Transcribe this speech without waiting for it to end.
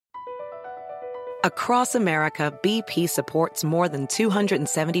Across America, BP supports more than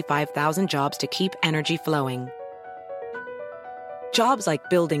 275,000 jobs to keep energy flowing. Jobs like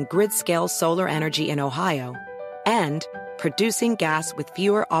building grid-scale solar energy in Ohio and producing gas with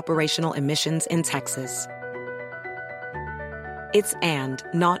fewer operational emissions in Texas. It's and,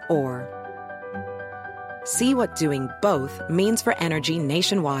 not or. See what doing both means for energy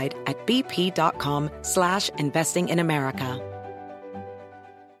nationwide at bp.com/investing in America.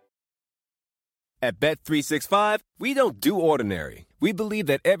 At Bet365, we don't do ordinary. We believe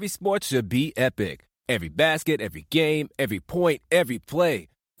that every sport should be epic. Every basket, every game, every point, every play.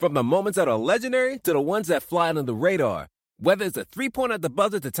 From the moments that are legendary to the ones that fly under the radar. Whether it's a three-pointer at the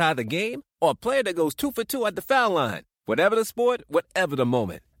buzzer to tie the game or a player that goes 2 for 2 at the foul line. Whatever the sport, whatever the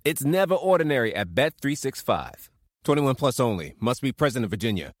moment. It's never ordinary at Bet365. 21 plus only. Must be present in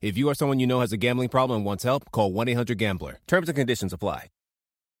Virginia. If you or someone you know has a gambling problem and wants help, call 1-800-GAMBLER. Terms and conditions apply.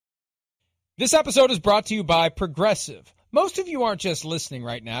 This episode is brought to you by Progressive. Most of you aren't just listening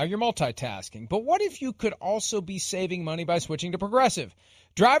right now, you're multitasking. But what if you could also be saving money by switching to Progressive?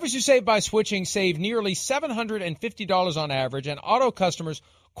 Drivers who save by switching save nearly $750 on average, and auto customers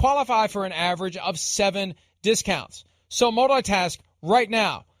qualify for an average of 7 discounts. So multitask right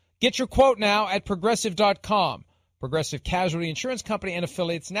now. Get your quote now at Progressive.com. Progressive Casualty Insurance Company and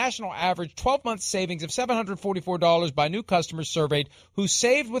affiliates national average 12-month savings of $744 by new customers surveyed who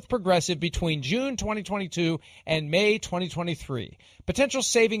saved with Progressive between June 2022 and May 2023. Potential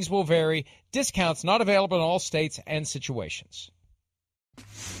savings will vary. Discounts not available in all states and situations. You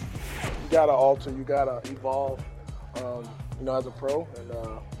got to alter. You got to evolve, as a pro. And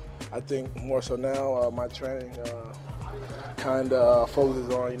I think more so now my training kind of focuses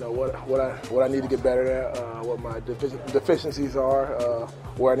on, what I need to get better at, what my deficiencies are,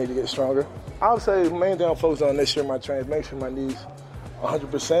 where I need to get stronger. I would say the main thing I'm focused on this year in my training is make sure my knees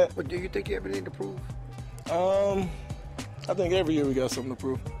 100%. But do you think you have anything to prove? I think every year we got something to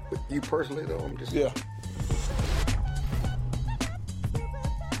prove. But you personally, though? Yeah.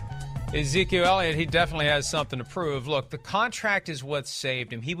 Ezekiel Elliott, he definitely has something to prove. Look, the contract is what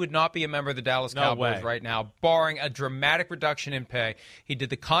saved him. He would not be a member of the Dallas Cowboys right now, barring a dramatic reduction in pay. He did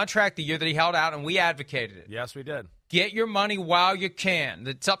the contract the year that he held out, and we advocated it. Yes, we did. Get your money while you can.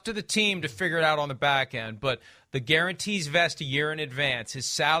 It's up to the team to figure it out on the back end, but the guarantees vest a year in advance. His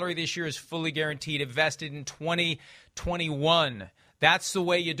salary this year is fully guaranteed. It vested in 2021. That's the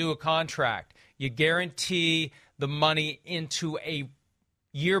way you do a contract. You guarantee the money into a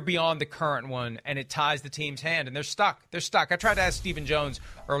year beyond the current one, and it ties the team's hand, and they're stuck. They're stuck. I tried to ask Stephen Jones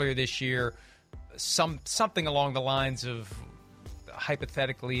earlier this year something along the lines of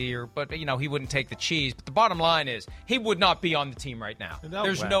hypothetically, but he wouldn't take the cheese. But the bottom line is he would not be on the team right now.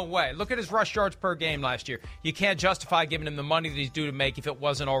 There's no way. Look at his rush yards per game last year. You can't justify giving him the money that he's due to make if it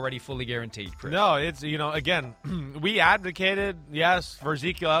wasn't already fully guaranteed, Chris. No, it's, again, we advocated, yes, for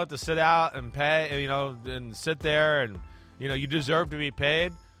Ezekiel Elliott to sit out and pay, and sit there and, you deserve to be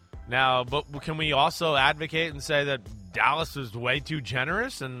paid. Now, but can we also advocate and say that Dallas was way too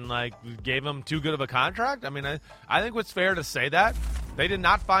generous and, gave him too good of a contract? I mean, I think what's fair to say that. They did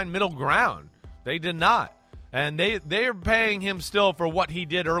not find middle ground. They did not. And they are paying him still for what he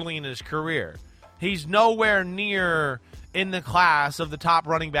did early in his career. He's nowhere near in the class of the top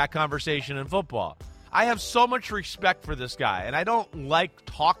running back conversation in football. I have so much respect for this guy, and I don't like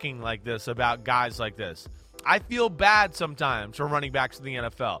talking like this about guys like this. I feel bad sometimes for running backs in the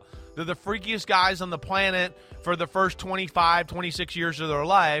NFL. They're the freakiest guys on the planet for the first 25, 26 years of their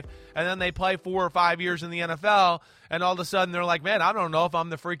life, and then they play 4 or 5 years in the NFL, and all of a sudden they're like, man, I don't know if I'm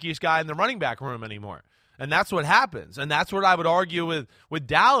the freakiest guy in the running back room anymore. And that's what happens, and that's what I would argue with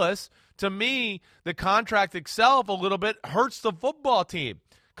Dallas. To me, the contract itself a little bit hurts the football team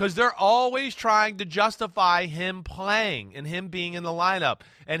because they're always trying to justify him playing and him being in the lineup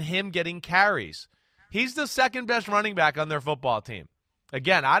and him getting carries. He's the second best running back on their football team.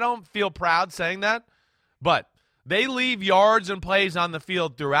 Again, I don't feel proud saying that, but they leave yards and plays on the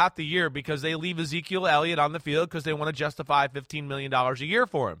field throughout the year because they leave Ezekiel Elliott on the field because they want to justify $15 million a year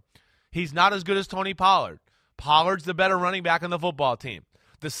for him. He's not as good as Tony Pollard. Pollard's the better running back on the football team.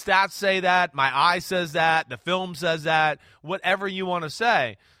 The stats say that. My eye says that. The film says that. Whatever you want to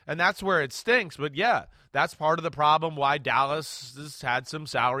say. And that's where it stinks. But, yeah, that's part of the problem why Dallas has had some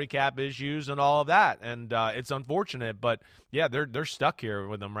salary cap issues and all of that. And it's unfortunate. But, yeah, they're stuck here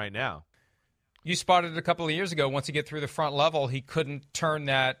with them right now. You spotted it a couple of years ago. Once you get through the front level, he couldn't turn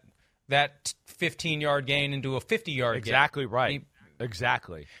that 15-yard gain into a 50-yard gain. Exactly right.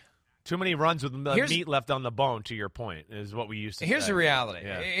 Exactly. Too many runs with meat left on the bone, to your point, is what we used to say. Here's the reality.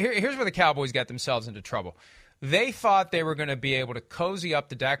 Yeah. Here's where the Cowboys got themselves into trouble. They thought they were going to be able to cozy up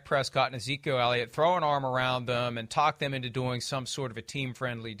to Dak Prescott and Ezekiel Elliott, throw an arm around them, and talk them into doing some sort of a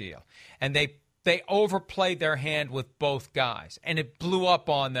team-friendly deal. And they overplayed their hand with both guys, and it blew up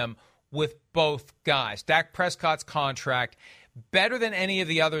on them with both guys. Dak Prescott's contract, better than any of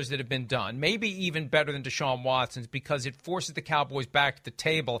the others that have been done, maybe even better than Deshaun Watson's, because it forces the Cowboys back at the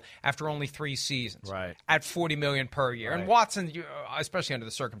table after only 3 seasons at $40 million per year. And Watson, especially under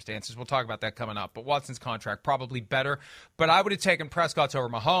the circumstances, we'll talk about that coming up, but Watson's contract probably better. But I would have taken Prescott's over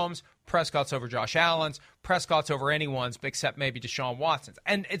Mahomes, Prescott's over Josh Allen's, Prescott's over anyone's except maybe Deshaun Watson's.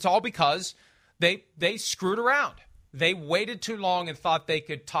 And it's all because they screwed around. They waited too long and thought they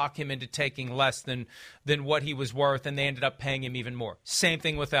could talk him into taking less than what he was worth, and they ended up paying him even more. Same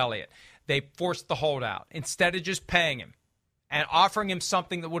thing with Elliott. They forced the holdout instead of just paying him and offering him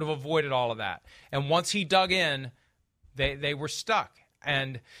something that would have avoided all of that. And once he dug in, they were stuck.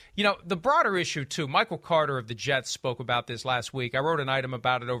 And, the broader issue, too, Michael Carter of the Jets spoke about this last week. I wrote an item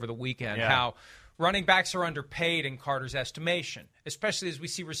about it over the weekend, how running backs are underpaid in Carter's estimation, especially as we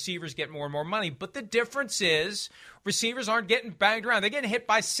see receivers get more and more money. But the difference is receivers aren't getting banged around. They're getting hit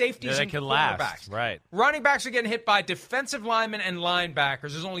by safeties and quarterbacks. Right. Running backs are getting hit by defensive linemen and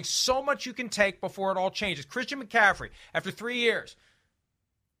linebackers. There's only so much you can take before it all changes. Christian McCaffrey, after 3 years,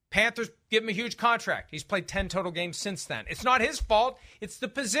 Panthers give him a huge contract. He's played 10 total games since then. It's not his fault. It's the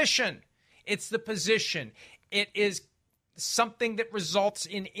position. It's the position. It is something that results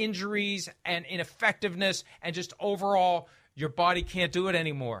in injuries and ineffectiveness and just overall your body can't do it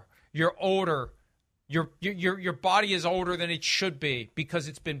anymore. You're older. Your body is older than it should be because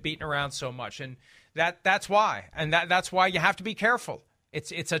it's been beaten around so much. And that's why. And that's why you have to be careful.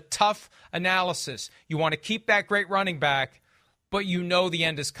 It's a tough analysis. You want to keep that great running back, but the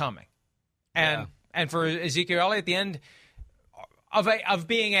end is coming. And for Ezekiel Elliott, the end of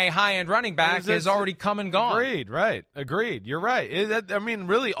being a high-end running back has already come and gone. Agreed. You're right.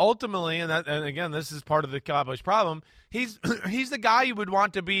 Really, ultimately, and again, this is part of the Cowboys' problem. He's the guy you would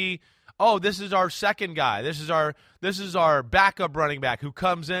want to be. Oh, this is our second guy. This is our backup running back who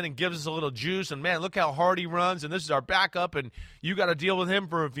comes in and gives us a little juice. And man, look how hard he runs. And this is our backup, and you got to deal with him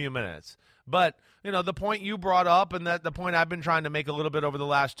for a few minutes. But the point you brought up, and that the point I've been trying to make a little bit over the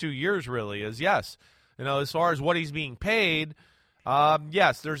last 2 years, really is yes. As far as what he's being paid.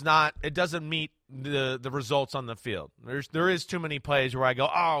 Yes, it doesn't meet the results on the field. There is too many plays where I go,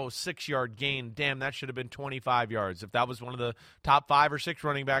 6-yard gain. Damn, that should have been 25 yards. If that was one of the top 5 or 6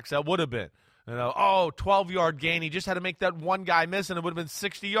 running backs, that would have been. 12-yard gain. He just had to make that one guy miss, and it would have been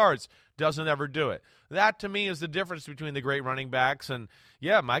 60 yards. Doesn't ever do it. That, to me, is the difference between the great running backs. And,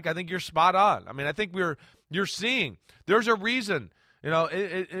 yeah, Mike, I think you're spot on. I mean, I think you're seeing. There's a reason.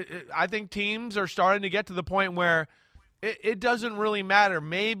 I think teams are starting to get to the point where it doesn't really matter.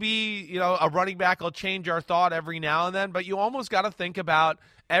 Maybe, a running back will change our thought every now and then, but you almost got to think about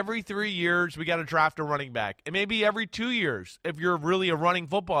every 3 years we got to draft a running back. And maybe every 2 years if you're really a running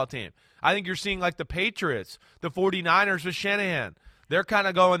football team. I think you're seeing like the Patriots, the 49ers with Shanahan. They're kind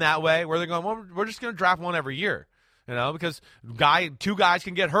of going that way where they're going, well, we're just going to draft one every year. Because 2 guys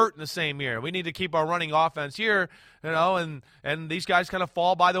can get hurt in the same year. We need to keep our running offense here, and these guys kind of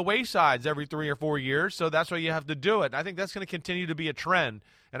fall by the waysides every 3 or 4 years, so that's why you have to do it. And I think that's going to continue to be a trend,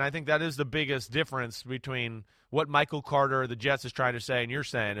 and I think that is the biggest difference between what Michael Carter, the Jets, is trying to say and you're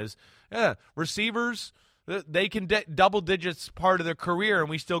saying is, receivers, they can double digits part of their career, and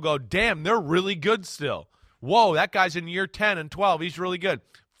we still go, damn, they're really good still. Whoa, that guy's in year 10 and 12. He's really good.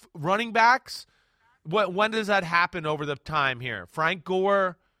 Running backs, when does that happen over the time here? Frank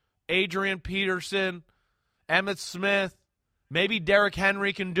Gore, Adrian Peterson, Emmitt Smith, maybe Derrick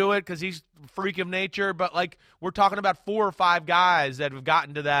Henry can do it because he's a freak of nature, but we're talking about 4 or 5 guys that have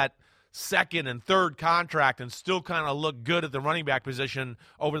gotten to that second and third contract and still kind of look good at the running back position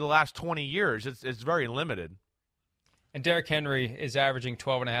over the last 20 years. It's very limited. And Derrick Henry is averaging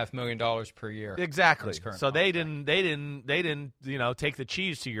 $12.5 million per year. Exactly. So they didn't take the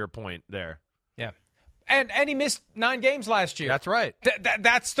cheese to your point there. Yeah. And he missed 9 games last year. That's right.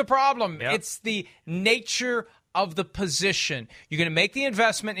 That's the problem. Yep. It's the nature of the position. You're going to make the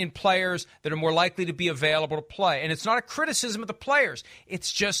investment in players that are more likely to be available to play. And it's not a criticism of the players.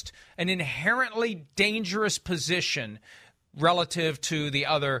 It's just an inherently dangerous position relative to the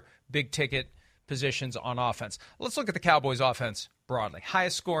other big-ticket positions on offense. Let's look at the Cowboys' offense broadly.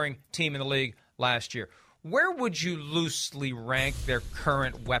 Highest scoring team in the league last year. Where would you loosely rank their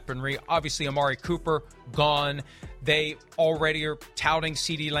current weaponry? Obviously, Amari Cooper, gone. They already are touting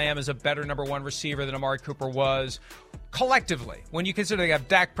CeeDee Lamb as a better number 1 receiver than Amari Cooper was. Collectively, when you consider they have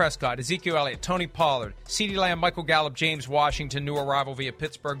Dak Prescott, Ezekiel Elliott, Tony Pollard, CeeDee Lamb, Michael Gallup, James Washington, new arrival via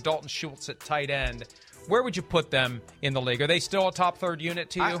Pittsburgh, Dalton Schultz at tight end, Where would you put them in the league? Are they still a top third unit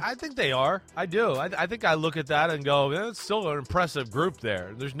to you? I think they are. I do. I think I look at that and go, it's still an impressive group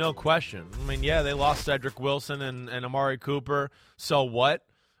there. There's no question. I mean, yeah, they lost Cedric Wilson and Amari Cooper. So what?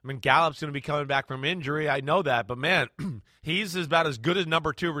 I mean, Gallup's going to be coming back from injury. I know that. But, man, he's about as good as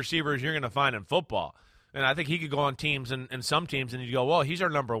number 2 receiver as you're going to find in football. And I think he could go on teams and some teams, and you go, well, he's our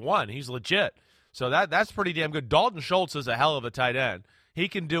number 1. He's legit. So that's pretty damn good. Dalton Schultz is a hell of a tight end. He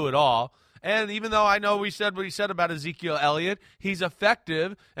can do it all. And even though I know we said what he said about Ezekiel Elliott, he's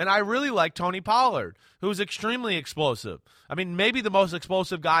effective. And I really like Tony Pollard, who's extremely explosive. I mean, maybe the most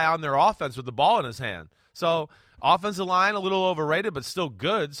explosive guy on their offense with the ball in his hand. So offensive line, a little overrated, but still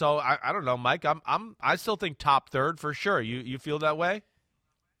good. So I don't know, Mike. I still think top third for sure. You feel that way?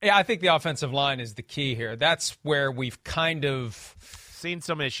 Yeah, I think the offensive line is the key here. That's where we've kind of seen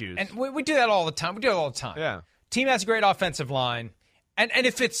some issues. And we do that all the time. Yeah. Team has a great offensive line. And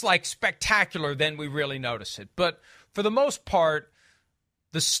if it's like spectacular, then we really notice it. But for the most part,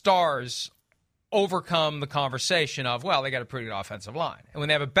 the stars overcome the conversation of, well, they got a pretty good offensive line. And when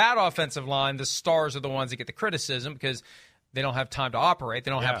they have a bad offensive line, the stars are the ones that get the criticism because they don't have time to operate. They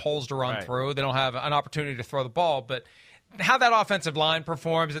don't have holes to run through. They don't have an opportunity to throw the ball. But how that offensive line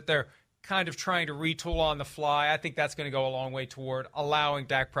performs, that they're kind of trying to retool on the fly, I think that's going to go a long way toward allowing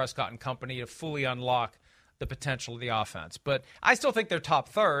Dak Prescott and company to fully unlock the potential of the offense. But I still think they're top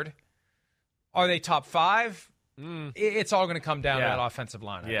third. Are they top 5? It's all going to come down to that offensive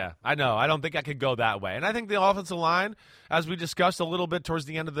line. I know. I don't think I could go that way. And I think the offensive line, as we discussed a little bit towards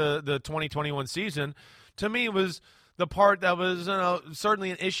the end of the 2021 season, to me was the part that was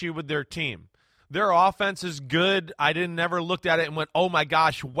certainly an issue with their team. Their offense is good. I never looked at it and went, oh, my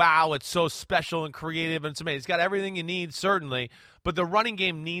gosh, wow, it's so special and creative and it's amazing. It's got everything you need, certainly, but the running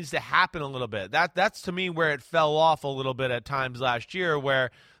game needs to happen a little bit. That's, to me, where it fell off a little bit at times last year,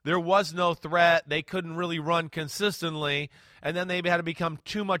 where there was no threat. They couldn't really run consistently, and then they had to become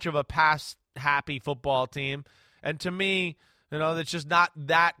too much of a pass-happy football team. And to me, it's just not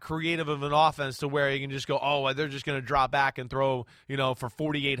that creative of an offense to where you can just go, oh, they're just going to drop back and throw, for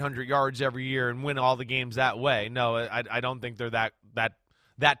 4,800 yards every year and win all the games that way. No, I don't think they're that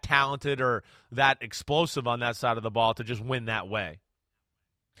talented or that explosive on that side of the ball to just win that way.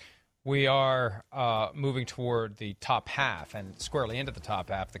 We are moving toward the top half and squarely into the top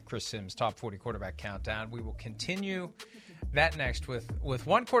half, the Chris Sims Top 40 Quarterback Countdown. We will continue that next with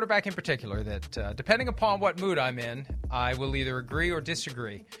one quarterback in particular that, depending upon what mood I'm in, I will either agree or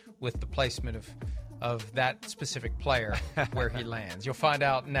disagree with the placement of that specific player where he lands. You'll find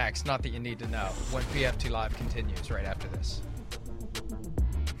out next, not that you need to know, when PFT Live continues right after this.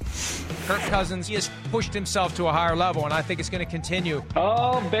 Kirk Cousins, he has pushed himself to a higher level, and I think it's going to continue.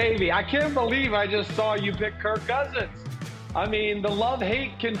 Oh, baby. I can't believe I just saw you pick Kirk Cousins. I mean, the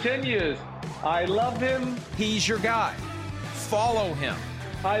love-hate continues. I love him. He's your guy. Follow him.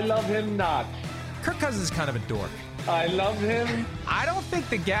 I love him not. Kirk Cousins is kind of a dork. I love him. I don't think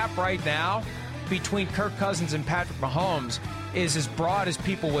the gap right now between Kirk Cousins and Patrick Mahomes is as broad as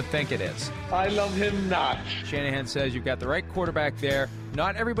people would think it is. I love him not. Shanahan says you've got the right quarterback there.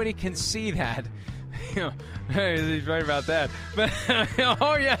 Not everybody can see that. He's right about that. But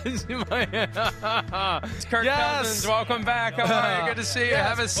oh yes, it's Kirk Cousins. Welcome back. How are you? Good to see you.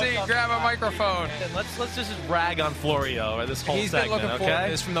 Have a seat. Grab a microphone. Let's just rag on Florio this whole He's segment. Been looking forward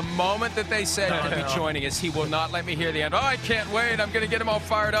to this from the moment that they said he'd be joining us. He will not let me hear the end. Oh, I can't wait. I'm going to get him all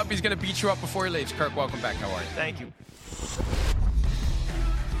fired up. He's going to beat you up before he leaves. Kirk, welcome back. How are you? Thank you.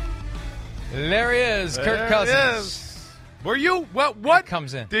 There he is, Kirk Cousins. Were you what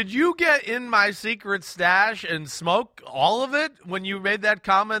comes in? Did you get in my secret stash and smoke all of it when you made that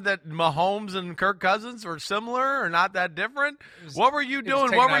comment that Mahomes and Kirk Cousins were similar or not that different? What were you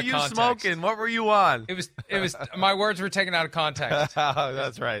doing? What were you smoking? What were you on? It was my words were taken out of context.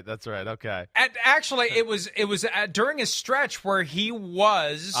 That's right. Okay. And actually, it was during a stretch where he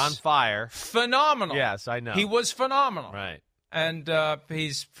was on fire, phenomenal. Yes, I know. He was phenomenal. Right. And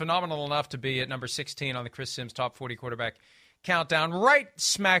he's phenomenal enough to be at number 16 on the Chris Sims Top 40 Quarterback Countdown, right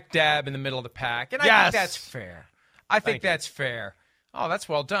smack dab in the middle of the pack. And I think that's fair. Thank you. Oh, that's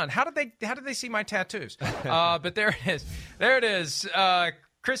well done. How did they see my tattoos? But there it is. There it is.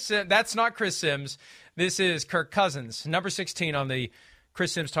 Chris Sims. That's not Chris Sims. This is Kirk Cousins, number 16 on the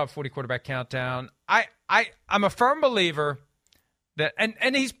Chris Sims Top 40 Quarterback Countdown. I'm a firm believer that,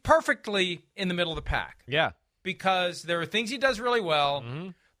 and he's perfectly in the middle of the pack. Yeah. Because there are things he does really well,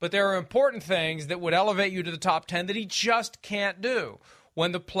 but there are important things that would elevate you to the top 10 that he just can't do.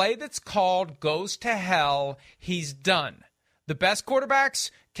 When the play that's called goes to hell, he's done. The best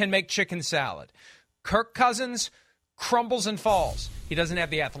quarterbacks can make chicken salad. Kirk Cousins crumbles and falls. He doesn't have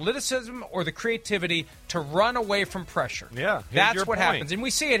the athleticism or the creativity to run away from pressure. Yeah, that's what happens, and we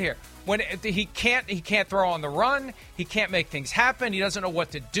see it here. When he can't throw on the run, he can't make things happen. He doesn't know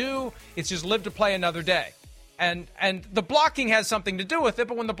what to do. It's just live to play another day, and the blocking has something to do with it.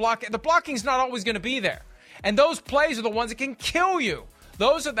 But when the blocking's not always going to be there, and those plays are the ones that can kill you.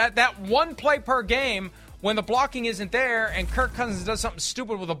 Those are that one play per game. When the blocking isn't there and Kirk Cousins does something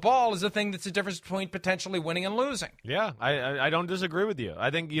stupid with a ball is the thing that's the difference between potentially winning and losing. Yeah, I don't disagree with you. I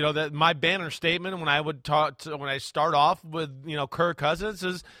think, that my banner statement when I start off with, Kirk Cousins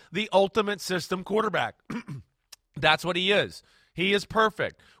is the ultimate system quarterback. That's what he is. He is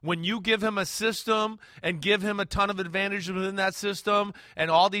perfect. When you give him a system and give him a ton of advantages within that system and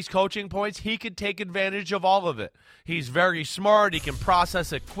all these coaching points, he could take advantage of all of it. He's very smart. He can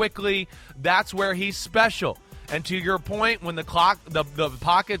process it quickly. That's where he's special. And to your point, when the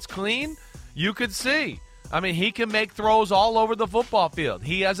pocket's clean, you could see. I mean, he can make throws all over the football field.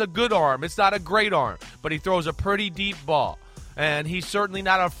 He has a good arm. It's not a great arm, but he throws a pretty deep ball. And he's certainly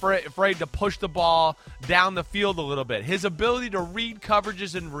not afraid to push the ball down the field a little bit. His ability to read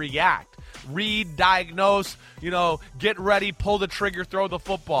coverages and react, diagnose, get ready, pull the trigger, throw the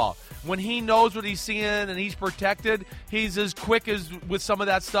football. When he knows what he's seeing and he's protected, he's as quick as with some of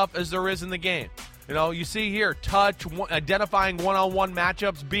that stuff as there is in the game. You see here, touch, identifying one-on-one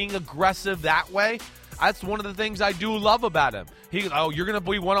matchups, being aggressive that way. That's one of the things I do love about him. You're going to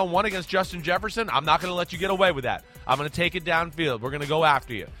be one-on-one against Justin Jefferson? I'm not going to let you get away with that. I'm going to take it downfield. We're going to go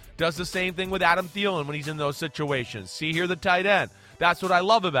after you. Does the same thing with Adam Thielen when he's in those situations. See here the tight end. That's what I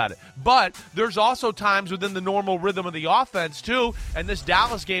love about it. But there's also times within the normal rhythm of the offense, too, and this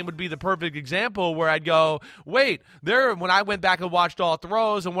Dallas game would be the perfect example where I'd go, wait, when I went back and watched all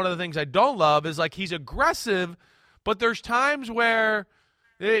throws, and one of the things I don't love is, he's aggressive, but there's times where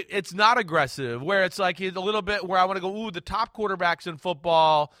it's not aggressive, where it's he's a little bit where I want to go, the top quarterbacks in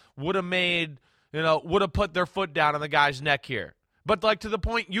football would have put their foot down on the guy's neck here. But, to the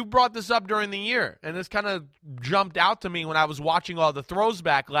point, you brought this up during the year, and this kind of jumped out to me when I was watching all the throws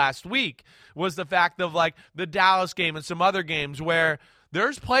back last week, was the fact of, the Dallas game and some other games where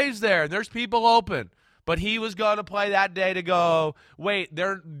there's plays there, there's people open. But he was going to play that day to go, wait,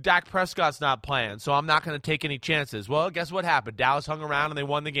 Dak Prescott's not playing, so I'm not going to take any chances. Well, guess what happened? Dallas hung around and they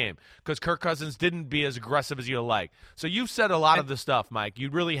won the game because Kirk Cousins didn't be as aggressive as you'd like. So you've said a lot of the stuff, Mike. You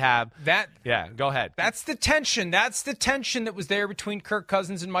really have. Yeah, go ahead. That's the tension. That's the tension that was there between Kirk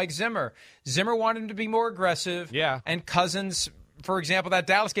Cousins and Mike Zimmer. Zimmer wanted him to be more aggressive. Yeah. And Cousins, for example, that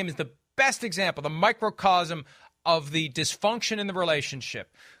Dallas game is the best example, the microcosm of the dysfunction in the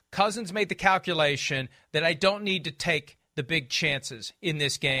relationship. Cousins made the calculation that I don't need to take the big chances in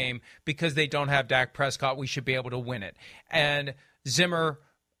this game because they don't have Dak Prescott. We should be able to win it. And Zimmer,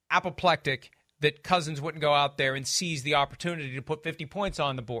 apoplectic, that Cousins wouldn't go out there and seize the opportunity to put 50 points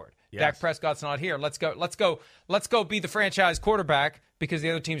on the board. Yes. Dak Prescott's not here. Let's go be the franchise quarterback because the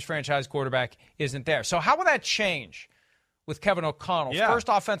other team's franchise quarterback isn't there. So how will that change with Kevin O'Connell? Yeah. First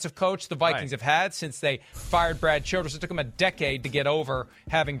offensive coach the Vikings have had since they fired Brad Childress. It took them a decade to get over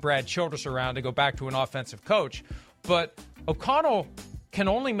having Brad Childress around to go back to an offensive coach. But O'Connell can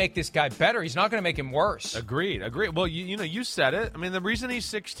only make this guy better. He's not going to make him worse. Agreed. Well, you said it. I mean, the reason he's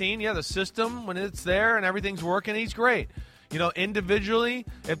 16, the system, when it's there and everything's working, he's great. Individually,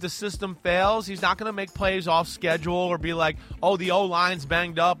 if the system fails, he's not going to make plays off schedule or be like, oh, the O-line's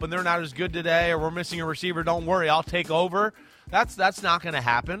banged up and they're not as good today or we're missing a receiver. Don't worry, I'll take over. That's not going to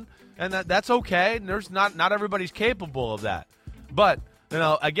happen. And that's okay. There's not everybody's capable of that. But,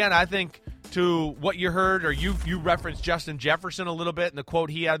 again, I think to what you heard or you referenced Justin Jefferson a little bit in the quote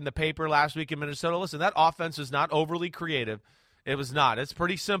he had in the paper last week in Minnesota. Listen, that offense is not overly creative. It was not. It's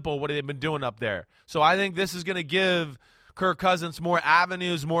pretty simple what they've been doing up there. So I think this is going to give Kirk Cousins more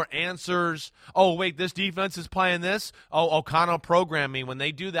avenues, more answers. Oh, wait, this defense is playing this. Oh, O'Connell programmed me. When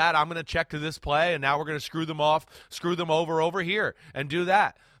they do that, I'm going to check to this play, and now we're going to screw them over here and do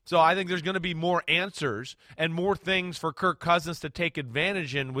that. So I think there's going to be more answers and more things for Kirk Cousins to take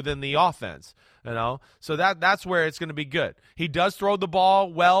advantage in within the offense. So that's where it's going to be good. He does throw the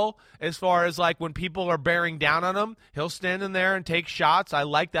ball well as far as when people are bearing down on him, he'll stand in there and take shots. I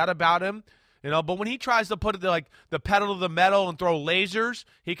like that about him. But when he tries to put it the pedal to the metal and throw lasers,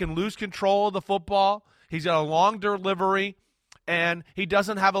 he can lose control of the football. He's got a long delivery, and he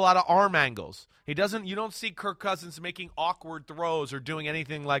doesn't have a lot of arm angles. You don't see Kirk Cousins making awkward throws or doing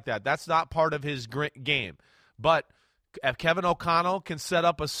anything like that. That's not part of his game. But if Kevin O'Connell can set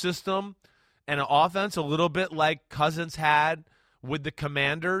up a system and an offense a little bit like Cousins had with the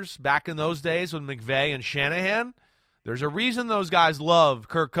Commanders back in those days with McVay and Shanahan, there's a reason those guys love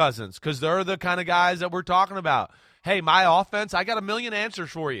Kirk Cousins because they're the kind of guys that we're talking about. hey, my offense, I got a million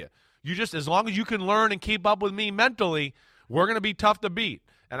answers for you. You just, as long as you can learn and keep up with me mentally, we're going to be tough to beat.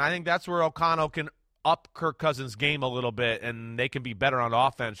 And I think that's where O'Connell can up Kirk Cousins' game a little bit, and they can be better on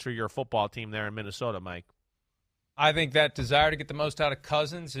offense for your football team there in Minnesota, Mike. I think that desire to get the most out of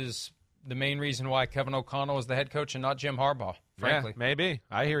Cousins is the main reason why Kevin O'Connell is the head coach and not Jim Harbaugh, frankly. Yeah, maybe.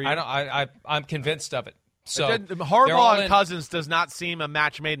 I hear you. I'm convinced of it. So Harbaugh and Cousins does not seem a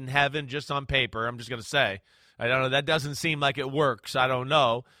match made in heaven just on paper, I'm just going to say. I don't know. That doesn't seem like it works. I don't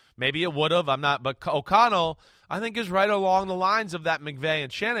know. Maybe it would have. I'm not. But O'Connell, I think, is right along the lines of that McVay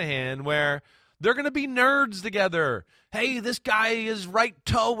and Shanahan, where they're going to be nerds together. Hey, this guy, his right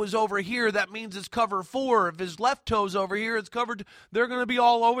toe is over here. That means it's cover 4. If his left toe's over here, it's covered. They're going to be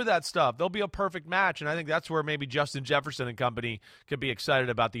all over that stuff. They'll be a perfect match, and I think that's where maybe Justin Jefferson and company could be excited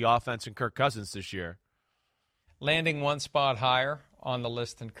about the offense and Kirk Cousins this year. Landing one spot higher on the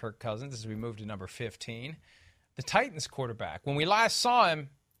list than Kirk Cousins as we move to number 15. The Titans quarterback. When we last saw him,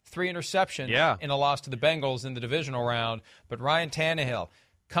 3 interceptions in a loss to the Bengals in the divisional round. But Ryan Tannehill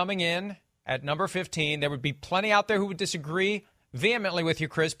coming in at number 15. There would be plenty out there who would disagree vehemently with you,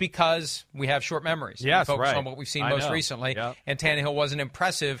 Chris, because we have short memories. Yes, we focus right. on what we've seen most recently. Yep. And Tannehill wasn't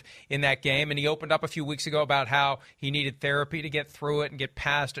impressive in that game. And he opened up a few weeks ago about how he needed therapy to get through it and get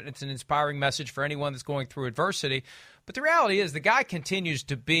past it. It's an inspiring message for anyone that's going through adversity. But the reality is the guy continues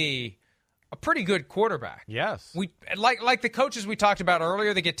to be a pretty good quarterback. Yes. We like the coaches we talked about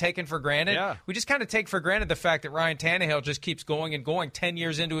earlier that get taken for granted. Yeah. We just kind of take for granted the fact that Ryan Tannehill just keeps going and going. 10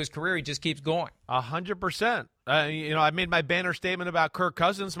 years into his career, he just keeps going. 100%. I made my banner statement about Kirk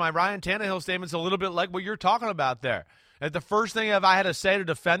Cousins. My Ryan Tannehill statement's a little bit like what you're talking about there. And the first thing if I had to say to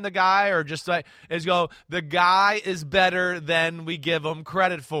defend the guy or just is go, the guy is better than we give him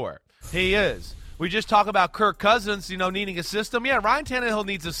credit for. He is. We just talk about Kirk Cousins, needing a system. Yeah, Ryan Tannehill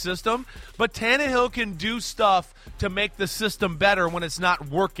needs a system, but Tannehill can do stuff to make the system better when it's not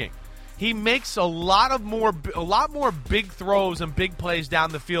working. He makes a lot more big throws and big plays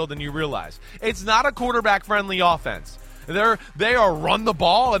down the field than you realize. It's not a quarterback-friendly offense. They are run the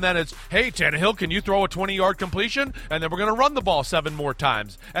ball, and then it's, hey, Tannehill, can you throw a 20-yard completion? And then we're going to run the ball 7 more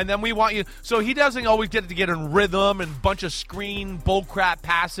times. And then we want you. So he doesn't always get to get in rhythm and bunch of screen bullcrap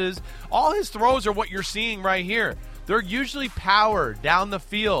passes. All his throws are what you're seeing right here. They're usually power down the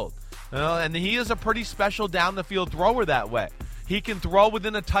field. And he is a pretty special down-the-field thrower that way. He can throw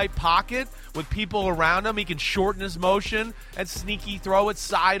within a tight pocket with people around him. He can shorten his motion and sneaky throw it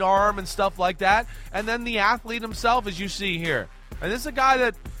sidearm and stuff like that. And then the athlete himself, as you see here. And this is a guy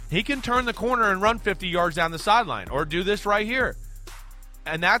that he can turn the corner and run 50 yards down the sideline or do this right here.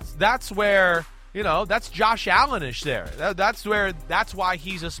 And that's where, that's Josh Allen-ish there. That's why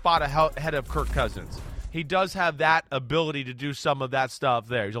he's a spot ahead of Kirk Cousins. He does have that ability to do some of that stuff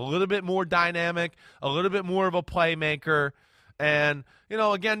there. He's a little bit more dynamic, a little bit more of a playmaker. And,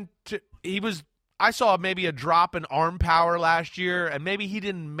 again, I saw maybe a drop in arm power last year, and maybe he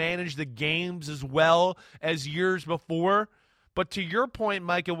didn't manage the games as well as years before. But to your point,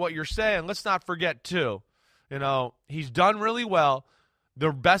 Mike, and what you're saying, let's not forget, too, he's done really well.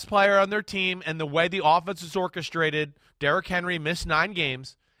 The best player on their team and the way the offense is orchestrated, Derrick Henry missed 9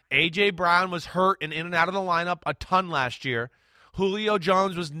 games. A.J. Brown was hurt and in and out of the lineup a ton last year. Julio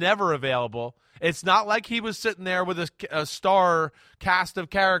Jones was never available. It's not like he was sitting there with a star cast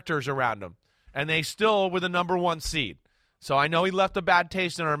of characters around him, and they still were the number 1 seed. So I know he left a bad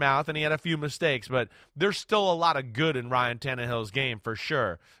taste in our mouth, and he had a few mistakes, but there's still a lot of good in Ryan Tannehill's game for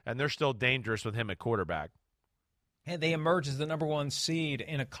sure, and they're still dangerous with him at quarterback. And they emerged as the number 1 seed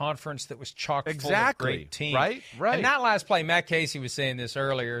in a conference that was chock full of great teams. Right. And that last play, Matt Casey was saying this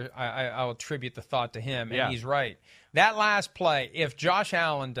earlier. I'll attribute the thought to him, and he's right. That last play, if Josh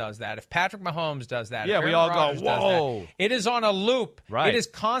Allen does that, if Patrick Mahomes does that, if we all Rodgers go, whoa. does that, it is on a loop. Right. It is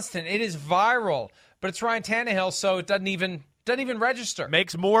constant. It is viral. But it's Ryan Tannehill, so it doesn't even register.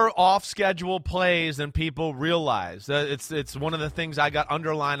 Makes more off-schedule plays than people realize. It's one of the things I got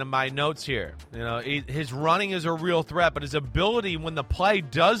underlined in my notes here. His running is a real threat, but his ability when the play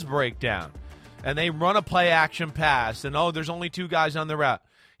does break down and they run a play-action pass and, there's only 2 guys on the route,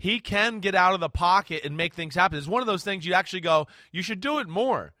 he can get out of the pocket and make things happen. It's one of those things you actually go, you should do it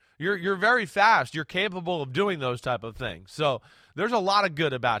more. You're very fast. You're capable of doing those type of things. So there's a lot of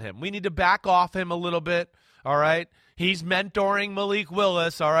good about him. We need to back off him a little bit, all right? He's mentoring Malik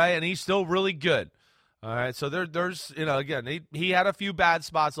Willis, all right, and he's still really good. All right, so there's, again, he had a few bad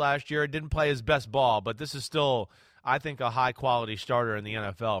spots last year. Didn't play his best ball, but this is still, I think, a high-quality starter in the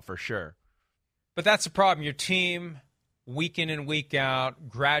NFL for sure. But that's the problem. Your team week in and week out,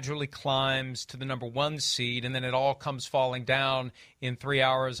 gradually climbs to the number 1 seed, and then it all comes falling down in 3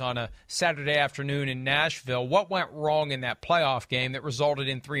 hours on a Saturday afternoon in Nashville. What went wrong in that playoff game that resulted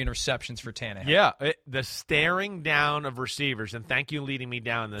in 3 interceptions for Tannehill? Yeah, the staring down of receivers, and thank you leading me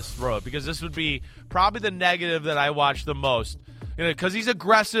down this road, because this would be probably the negative that I watch the most. Because he's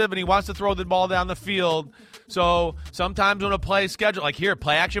aggressive and he wants to throw the ball down the field. So sometimes when a play is scheduled, like here,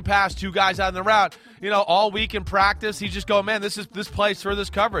 play action pass, 2 guys out in the route, all week in practice, he's just going, man, this place for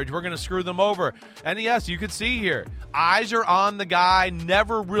this coverage. We're going to screw them over. And yes, you can see here, eyes are on the guy,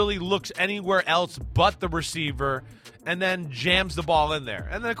 never really looks anywhere else but the receiver, and then jams the ball in there.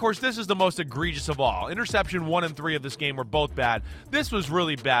 And then, of course, this is the most egregious of all. Interception 1 and 3 of this game were both bad. This was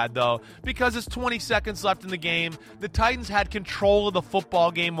really bad, though, because it's 20 seconds left in the game. The Titans had control of the football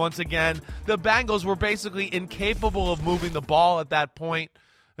game once again. The Bengals were basically incapable of moving the ball at that point.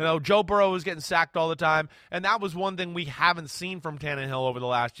 Joe Burrow was getting sacked all the time, and that was one thing we haven't seen from Tannehill over the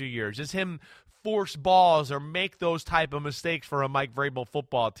last 2 years, is him force balls or make those type of mistakes for a Mike Vrabel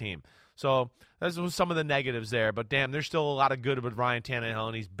football team. So those were some of the negatives there. But, damn, there's still a lot of good with Ryan Tannehill,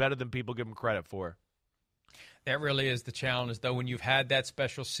 and he's better than people give him credit for. That really is the challenge, though, when you've had that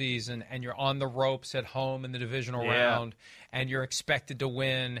special season and you're on the ropes at home in the divisional round and you're expected to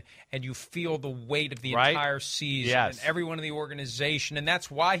win and you feel the weight of the entire season and everyone in the organization. And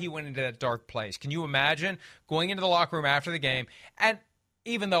that's why he went into that dark place. Can you imagine going into the locker room after the game and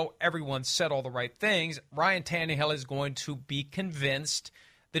even though everyone said all the right things, Ryan Tannehill is going to be convinced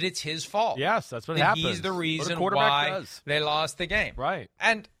that it's his fault. Yes, that's what happens. He's the reason why they lost the game. Right.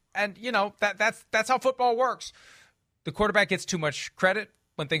 And that's how football works. The quarterback gets too much credit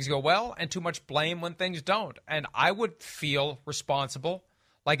when things go well and too much blame when things don't. And I would feel responsible.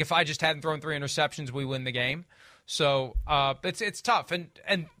 Like if I just hadn't thrown 3 interceptions, we win the game. So it's tough.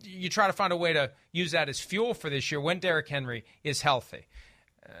 And you try to find a way to use that as fuel for this year when Derrick Henry is healthy.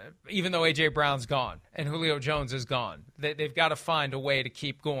 Even though A.J. Brown's gone and Julio Jones is gone, they've got to find a way to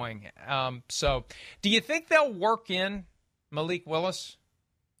keep going. So do you think they'll work in Malik Willis?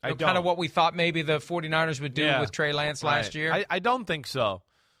 Kind of what we thought maybe the 49ers would do with Trey Lance last year? I don't think so.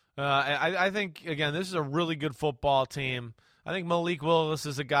 I think, again, this is a really good football team. I think Malik Willis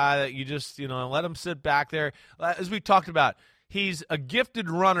is a guy that you just, let him sit back there. As we talked about, he's a gifted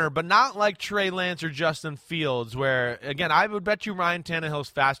runner, but not like Trey Lance or Justin Fields, where, again, I would bet you Ryan Tannehill's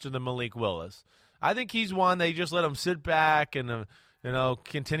faster than Malik Willis. I think he's one they just let him sit back and,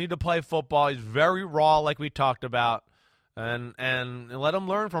 continue to play football. He's very raw, like we talked about. And let him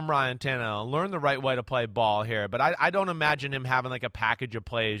learn from Ryan Tannehill, learn the right way to play ball here. But I don't imagine him having like a package of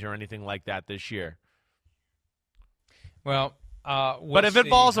plays or anything like that this year. Well, but if it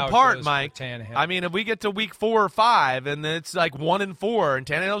falls apart, Mike, I mean, if we get to week 4 or 5 and it's like 1-4 and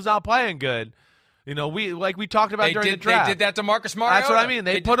Tannehill's not playing good, we talked about during the draft. They did that to Marcus Mariota. That's what I mean.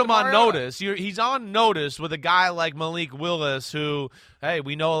 They put him on notice. He's on notice with a guy like Malik Willis who, hey,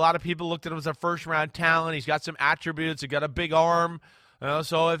 we know a lot of people looked at him as a first-round talent. He's got some attributes. He's got a big arm.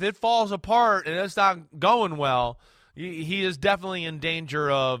 So if it falls apart and it's not going well, he is definitely in danger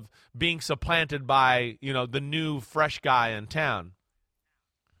of being supplanted by, the new, fresh guy in town.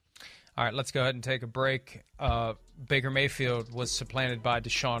 All right, let's go ahead and take a break. Baker Mayfield was supplanted by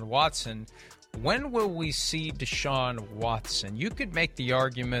Deshaun Watson. When will we see Deshaun Watson? You could make the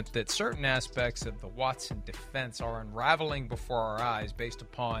argument that certain aspects of the Watson defense are unraveling before our eyes based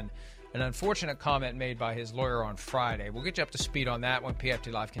upon an unfortunate comment made by his lawyer on Friday. We'll get you up to speed on that when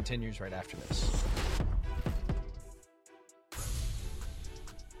PFT Live continues right after this.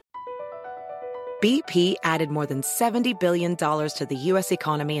 BP added more than $70 billion to the U.S.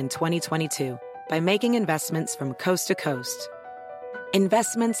 economy in 2022 by making investments from coast to coast.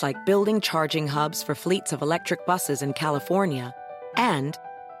 Investments like building charging hubs for fleets of electric buses in California and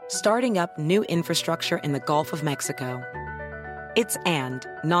starting up new infrastructure in the Gulf of Mexico. It's and,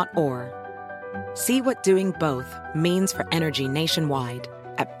 not or. See what doing both means for energy nationwide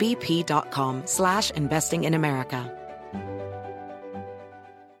at bp.com/investing in America.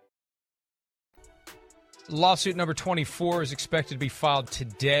 Lawsuit number 24 is expected to be filed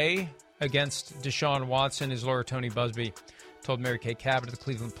today against Deshaun Watson. His lawyer, Tony Busby, told Mary Kay Cabot of the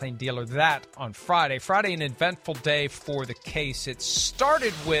Cleveland Plain Dealer that on Friday. Friday, an eventful day for the case. It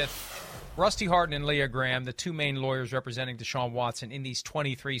started with Rusty Hardin and Leah Graham, the two main lawyers representing Deshaun Watson in these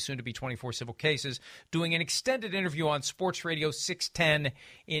 23, soon-to-be 24 civil cases, doing an extended interview on Sports Radio 610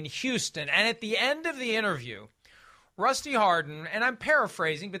 in Houston. And at the end of the interview, Rusty Hardin, and I'm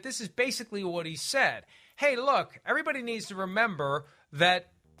paraphrasing, but this is basically what he said. Hey, look, everybody needs to remember that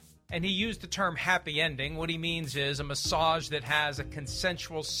and he used the term happy ending. What he means is a massage that has a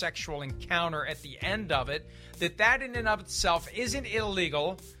consensual sexual encounter at the end of it, that in and of itself isn't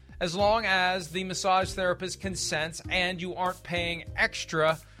illegal as long as the massage therapist consents and you aren't paying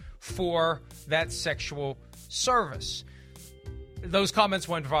extra for that sexual service. Those comments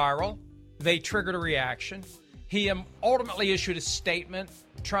went viral. They triggered a reaction. He ultimately issued a statement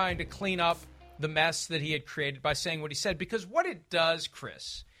trying to clean up the mess that he had created by saying what he said, because what it does,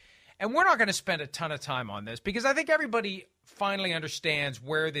 Chris, and we're not going to spend a ton of time on this because I think everybody finally understands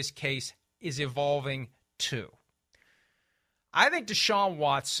where this case is evolving to. I think Deshaun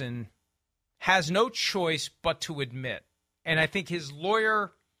Watson has no choice but to admit, and I think his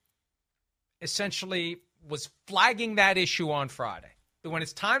lawyer essentially was flagging that issue on Friday, that when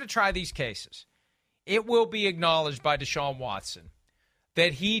it's time to try these cases, it will be acknowledged by Deshaun Watson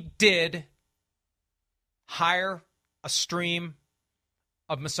that he did hire a stream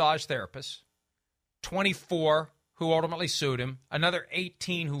of massage therapists, 24 who ultimately sued him, another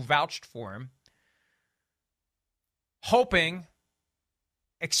 18 who vouched for him, hoping,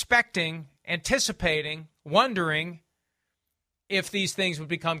 expecting, anticipating, wondering if these things would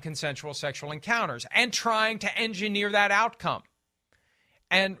become consensual sexual encounters and trying to engineer that outcome.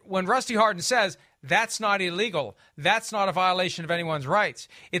 And when Rusty Hardin says that's not illegal, that's not a violation of anyone's rights,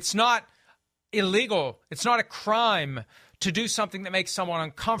 it's not illegal, it's not a crime to do something that makes someone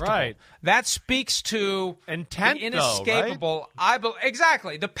uncomfortable. Right. That speaks to intent, the inescapable, though, right?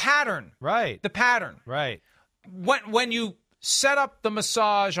 Exactly, the pattern. Right. The pattern. Right. When you set up the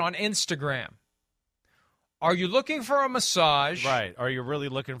massage on Instagram, are you looking for a massage? Right. Are you really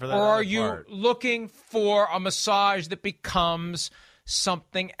looking for that? Or are you looking for a massage that becomes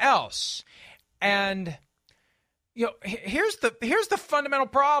something else? And here's the fundamental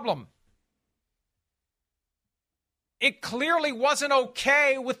problem. It clearly wasn't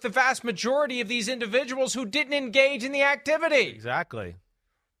okay with the vast majority of these individuals who didn't engage in the activity. Exactly.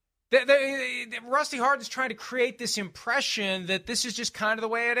 Rusty Hardin's trying to create this impression that this is just kind of the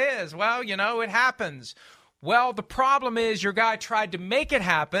way it is. Well, it happens. Well, the problem is your guy tried to make it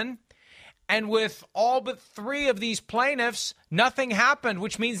happen, and with all but 3 of these plaintiffs, nothing happened,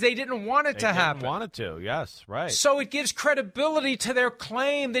 which means they didn't want it to happen. They didn't want it to, yes, right. So it gives credibility to their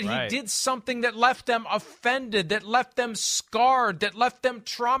claim that he did something that left them offended, that left them scarred, that left them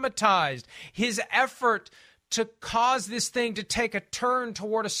traumatized. His effort to cause this thing to take a turn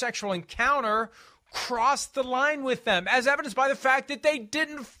toward a sexual encounter crossed the line with them, as evidenced by the fact that they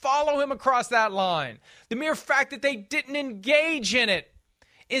didn't follow him across that line. The mere fact that they didn't engage in it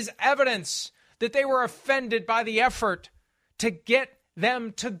is evidence that they were offended by the effort to get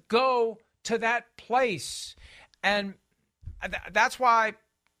them to go to that place. And that's why,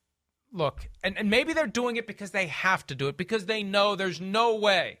 look, and maybe they're doing it because they have to do it, because they know there's no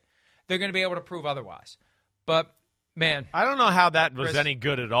way they're going to be able to prove otherwise. But, man, I don't know how that was Chris, any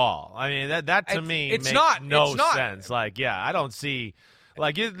good at all. I mean, that to me makes no sense. Like, I don't see.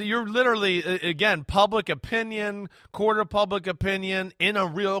 Like, you're literally, again, public opinion, court of public opinion in a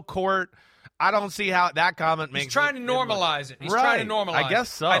real court. I don't see how that comment makes. He's trying to normalize it. He's right. trying to normalize it. I guess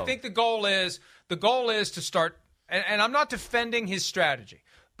so. I think the goal is to start, and I'm not defending his strategy,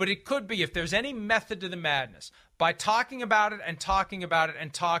 but it could be, if there's any method to the madness, by talking about it and talking about it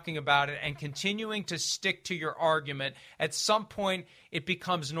and talking about it and continuing to stick to your argument, at some point it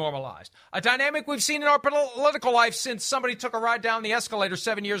becomes normalized. A dynamic we've seen in our political life since somebody took a ride down the escalator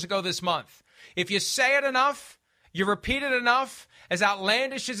 7 years ago this month. If you say it enough, you repeat it enough, as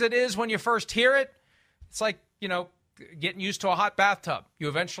outlandish as it is when you first hear it, it's like, getting used to a hot bathtub. You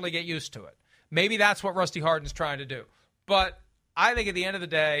eventually get used to it. Maybe that's what Rusty Hardin's trying to do. But I think at the end of the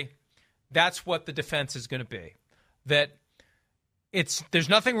day, that's what the defense is going to be. That there's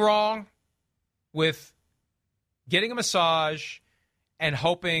nothing wrong with getting a massage and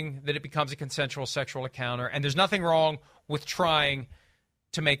hoping that it becomes a consensual sexual encounter, and there's nothing wrong with trying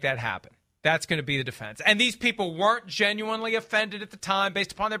to make that happen. That's going to be the defense. And these people weren't genuinely offended at the time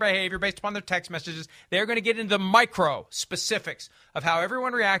based upon their behavior, based upon their text messages. They're going to get into the micro specifics of how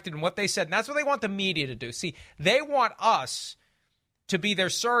everyone reacted and what they said. And that's what they want the media to do. See, they want us to be their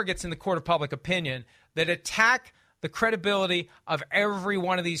surrogates in the court of public opinion that attack the credibility of every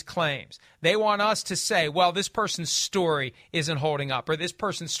one of these claims. They want us to say, well, this person's story isn't holding up, or this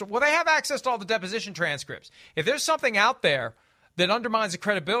person's story. Well, they have access to all the deposition transcripts. If there's something out there that undermines the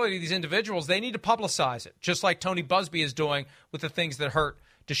credibility of these individuals, they need to publicize it, just like Tony Busby is doing with the things that hurt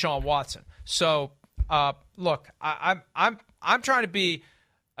Deshaun Watson. So, look, I'm trying to be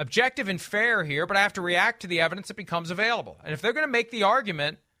objective and fair here, but I have to react to the evidence that becomes available. And if they're going to make the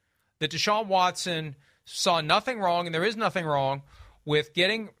argument that Deshaun Watson saw nothing wrong, and there is nothing wrong with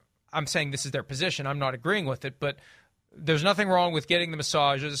getting I'm saying this is their position. I'm not agreeing with it, but there's nothing wrong with getting the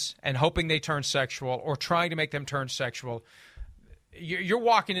massages and hoping they turn sexual or trying to make them turn sexual. You're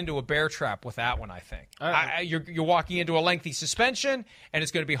walking into a bear trap with that one, I think. You're walking into a lengthy suspension, and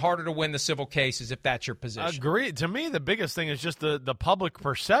it's going to be harder to win the civil cases if that's your position. Agreed. To me, the biggest thing is just the public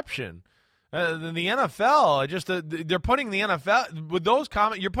perception. The NFL, they're putting the NFL, with those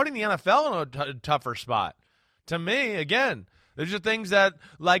comments, you're putting the NFL in a tougher spot. To me, again, there's just things that,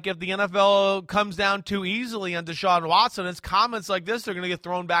 like if the NFL comes down too easily on Deshaun Watson, it's comments like this are going to get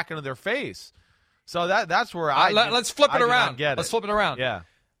thrown back into their face. So that's where let's flip it around. Let's flip it around. Yeah.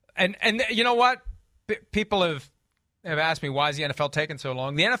 And you know what? People have asked me, why is the NFL taking so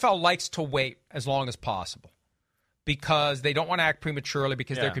long? The NFL likes to wait as long as possible because they don't want to act prematurely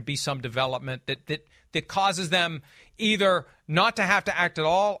because there could be some development that causes them either not to have to act at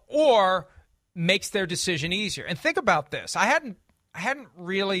all or makes their decision easier. And think about this. I hadn't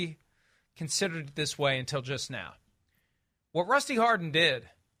really considered it this way until just now. What Rusty Hardin did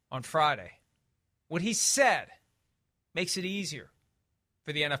on Friday, what he said, makes it easier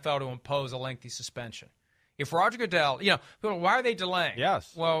for the NFL to impose a lengthy suspension. If Roger Goodell, why are they delaying?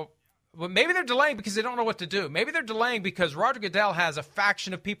 Yes. Well, maybe they're delaying because they don't know what to do. Maybe they're delaying because Roger Goodell has a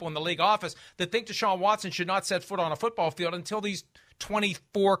faction of people in the league office that think Deshaun Watson should not set foot on a football field until these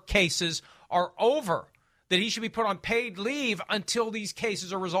 24 cases are over, that he should be put on paid leave until these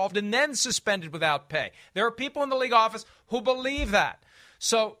cases are resolved and then suspended without pay. There are people in the league office who believe that.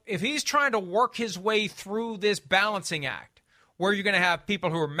 So if he's trying to work his way through this balancing act where you're going to have people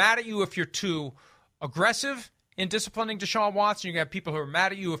who are mad at you if you're too aggressive in disciplining Deshaun Watson, you're going to have people who are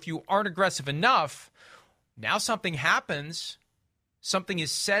mad at you if you aren't aggressive enough, now something happens. Something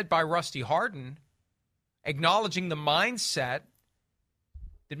is said by Rusty Hardin acknowledging the mindset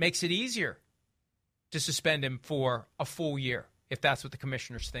that makes it easier to suspend him for a full year, if that's what the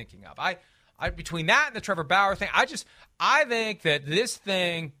commissioner's thinking of. I between that and the Trevor Bauer thing, I think that this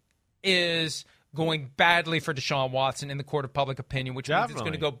thing is going badly for Deshaun Watson in the court of public opinion, which means it's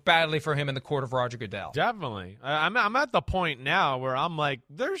going to go badly for him in the court of Roger Goodell. Definitely. I'm at the point now where I'm like,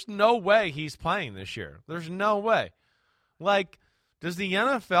 there's no way he's playing this year. There's no way. Like, does the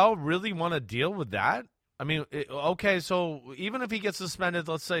NFL really want to deal with that? I mean, okay, so even if he gets suspended,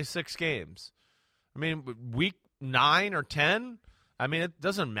 let's say 6 games, I mean, week 9 or 10, I mean, it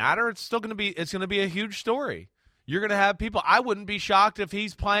doesn't matter. It's still going to be a huge story. You're going to have people. I wouldn't be shocked if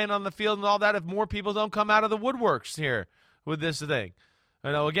he's playing on the field and all that if more people don't come out of the woodworks here with this thing.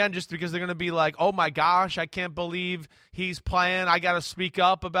 Again, just because they're going to be like, oh my gosh, I can't believe he's playing. I got to speak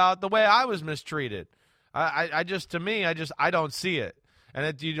up about the way I was mistreated. I don't see it.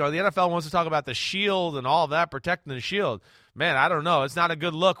 And the NFL wants to talk about the shield and all of that, protecting the shield. Man, I don't know. It's not a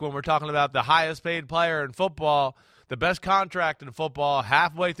good look when we're talking about the highest paid player in football, the best contract in football,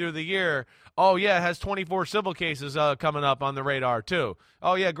 halfway through the year. Oh, yeah, it has 24 civil cases coming up on the radar, too.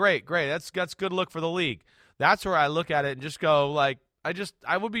 Oh, yeah, great. That's good look for the league. That's where I look at it and just go, like,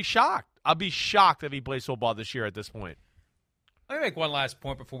 I would be shocked. I'll be shocked if he plays football this year at this point. Let me make one last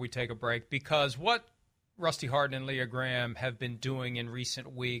point before we take a break, because what Rusty Hardin and Leah Graham have been doing in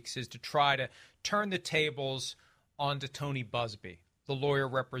recent weeks is to try to turn the tables onto Tony Busby, the lawyer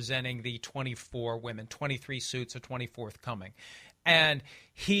representing the 24 women, 23 suits, a 24th coming. And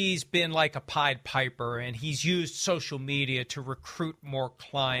he's been like a Pied Piper, and he's used social media to recruit more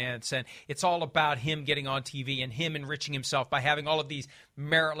clients. And it's all about him getting on TV and him enriching himself by having all of these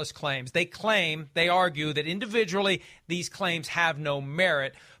meritless claims. They argue that individually these claims have no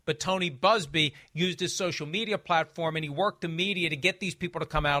merit. But Tony Busby used his social media platform, and he worked the media to get these people to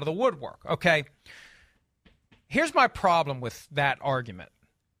come out of the woodwork. Okay, here's my problem with that argument.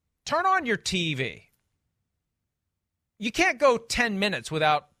 Turn on your TV. You can't go 10 minutes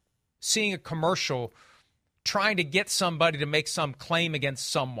without seeing a commercial trying to get somebody to make some claim against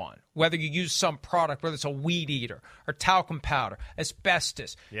someone, whether you use some product, whether it's a weed eater or talcum powder,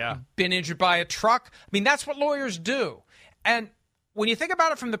 asbestos, been injured by a truck. I mean, that's what lawyers do. And when you think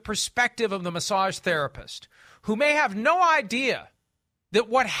about it from the perspective of the massage therapist, who may have no idea that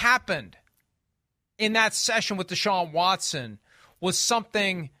what happened in that session with Deshaun Watson was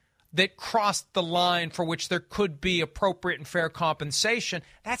something that crossed the line for which there could be appropriate and fair compensation,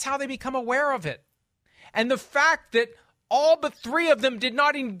 that's how they become aware of it. And the fact that all but 3 of them did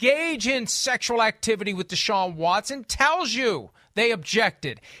not engage in sexual activity with Deshaun Watson tells you they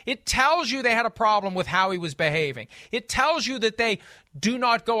objected. It tells you they had a problem with how he was behaving. It tells you that they do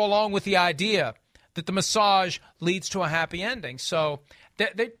not go along with the idea that the massage leads to a happy ending. So,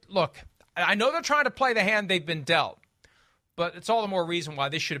 look, I know they're trying to play the hand they've been dealt, but it's all the more reason why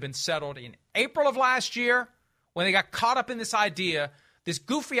this should have been settled in April of last year when they got caught up in this idea this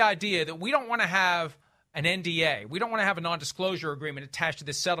goofy idea that we don't want to have an NDA. We don't want to have a non-disclosure agreement attached to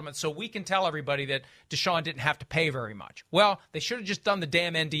this settlement so we can tell everybody that Deshaun didn't have to pay very much. Well, they should have just done the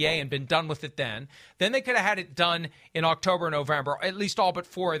damn NDA and been done with it then. Then they could have had it done in October and November, at least all but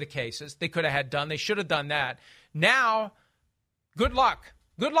 4 of the cases they could have had done. They should have done that. Now, good luck.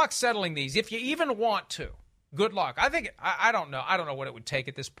 Good luck settling these. If you even want to, good luck. I don't know. I don't know what it would take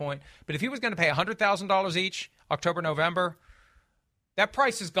at this point. But if he was going to pay $100,000 each, October, November, that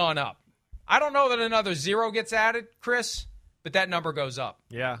price has gone up. I don't know that another 0 gets added, Chris, but that number goes up.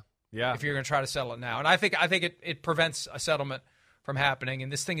 Yeah. If you're going to try to settle it now. And I think it prevents a settlement from happening,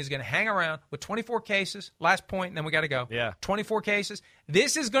 and this thing is going to hang around with 24 cases. Last point, and then we got to go. Yeah. 24 cases.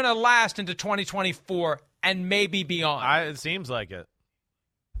 This is going to last into 2024 and maybe beyond. It seems like it.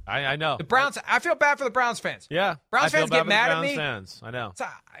 I know. The Browns. I feel bad for the Browns fans. Yeah. Browns fans get mad at me. Fans. I know.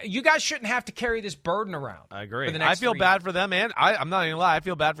 You guys shouldn't have to carry this burden around. I agree. For the next I feel 3 bad years. for them, and I'm not going to lie. I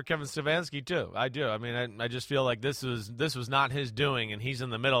feel bad for Kevin Stefanski too. I do. I mean, I just feel like this was not his doing, and he's in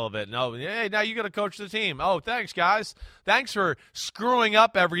the middle of it. No, hey, now you got to coach the team. Oh, thanks, guys. Thanks for screwing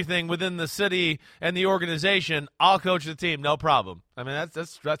up everything within the city and the organization. I'll coach the team. No problem. I mean,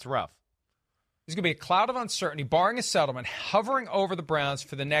 that's rough. There's going to be a cloud of uncertainty, barring a settlement, hovering over the Browns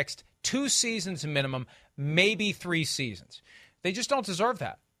for the next 2 seasons minimum, maybe 3 seasons. They just don't deserve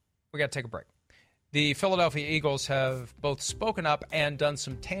that. We got to take a break. The Philadelphia Eagles have both spoken up and done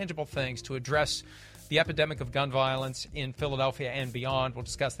some tangible things to address the epidemic of gun violence in Philadelphia and beyond. We'll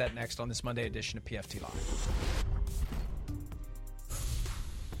discuss that next on this Monday edition of PFT Live.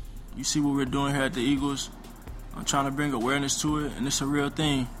 You see what we're doing here at the Eagles. I'm trying to bring awareness to it, and it's a real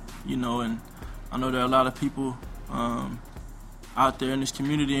thing, and I know there are a lot of people out there in this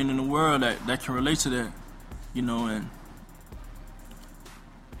community and in the world that can relate to that, and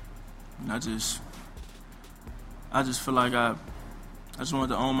I just feel like I just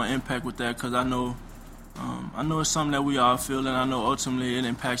wanted to own my impact with that, because I know it's something that we all feel, and I know ultimately it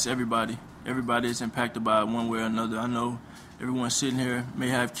impacts everybody. Everybody is impacted by it one way or another. I know everyone sitting here may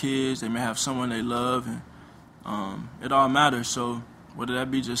have kids, they may have someone they love, and it all matters. So whether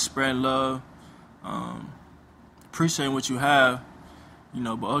that be just spreading love, appreciating what you have,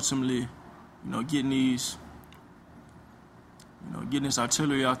 but ultimately, getting this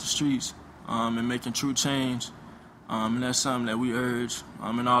artillery out the streets, and making true change, and that's something that we urge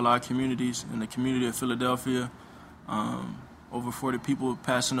in all our communities, in the community of Philadelphia. Over 40 people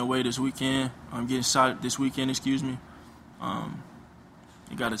passing away this weekend, getting shot this weekend, excuse me.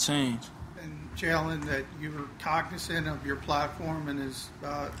 It got to change. And Jalen, that you were cognizant of your platform and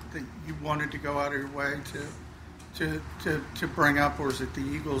that you wanted to go out of your way to bring up, or is it the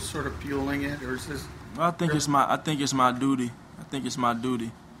Eagles sort of fueling it, or is this? Well, I think it's my duty.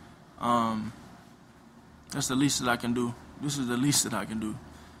 That's the least that I can do. This is the least that I can do,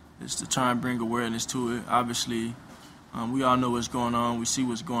 is to try and bring awareness to it. Obviously, we all know what's going on. We see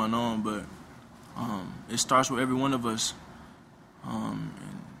what's going on, but it starts with every one of us. And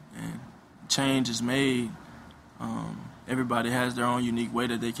change is made. Everybody has their own unique way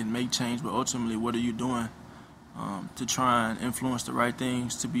that they can make change, but ultimately, what are you doing to try and influence the right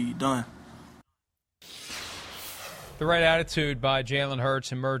things to be done? The right attitude by Jalen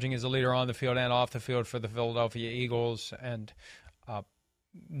Hurts, emerging as a leader on the field and off the field for the Philadelphia Eagles. And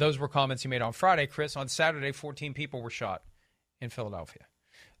those were comments he made on Friday, Chris. On Saturday, 14 people were shot in Philadelphia.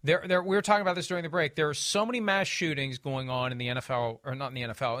 We were talking about this during the break. There are so many mass shootings going on in the NFL, or not in the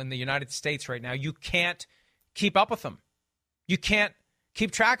NFL, in the United States right now. You can't keep up with them. You can't keep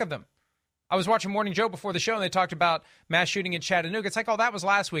track of them. I was watching Morning Joe before the show, and they talked about mass shooting in Chattanooga. It's like, oh, that was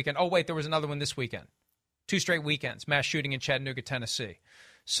last weekend. Oh, wait, there was another one this weekend. 2 straight weekends, mass shooting in Chattanooga, Tennessee.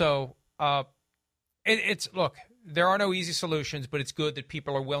 So, look, there are no easy solutions, but it's good that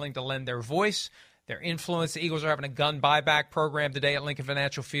people are willing to lend their voice, their influence. The Eagles are having a gun buyback program today at Lincoln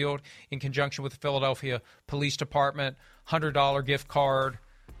Financial Field in conjunction with the Philadelphia Police Department. $100 gift card,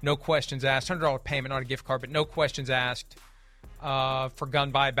 no questions asked. $100 payment, not a gift card, but no questions asked for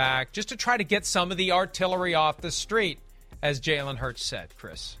gun buyback, just to try to get some of the artillery off the street, as Jalen Hurts said,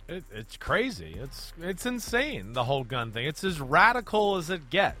 Chris. It's crazy. It's insane, the whole gun thing. It's as radical as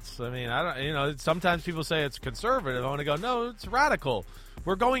it gets. I mean, sometimes people say it's conservative. I want to go, no, it's radical.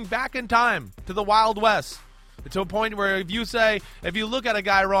 We're going back in time to the Wild West, to a point where if you look at a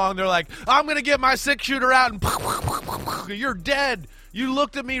guy wrong, they're like, I'm going to get my 6-shooter out and you're dead. You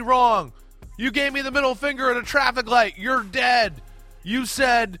looked at me wrong. You gave me the middle finger at a traffic light. You're dead. You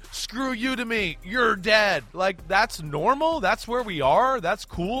said, screw you to me. You're dead. Like, that's normal? That's where we are? That's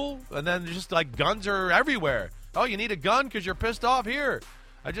cool? And then just, like, guns are everywhere. Oh, you need a gun because you're pissed off? Here.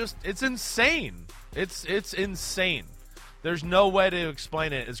 It's insane. It's insane. There's no way to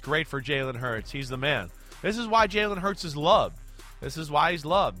explain it. It's great for Jalen Hurts. He's the man. This is why Jalen Hurts is loved. This is why he's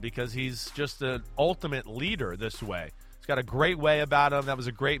loved, because he's just an ultimate leader this way. He's got a great way about him. That was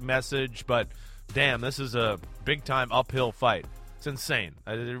a great message, but damn, this is a big-time uphill fight. It's insane.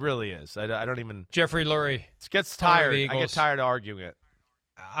 It really is. I don't even... Jeffrie Lurie. It gets tired. I get tired of arguing it.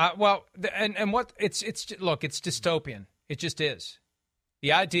 Look, it's dystopian. It just is.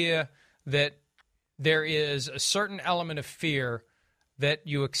 The idea that there is a certain element of fear that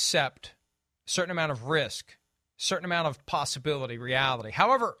you accept, a certain amount of risk, certain amount of possibility, reality.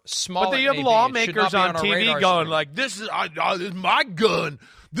 However small, but you have lawmakers on TV going like, "This is my gun.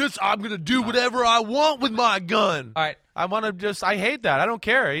 I'm going to do whatever I want with my gun." All right, I hate that. I don't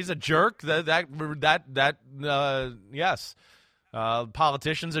care. He's a jerk. Yes,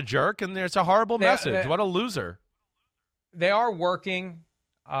 politician's a jerk, and it's a horrible message. What a loser. They are working.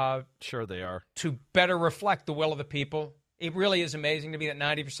 Sure, they are to better reflect the will of the people. It really is amazing to me that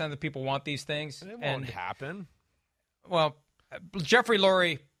 90% of the people want these things. It won't happen. Well, Jeffrie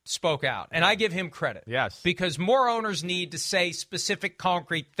Lurie spoke out, and I give him credit. Yes. Because more owners need to say specific,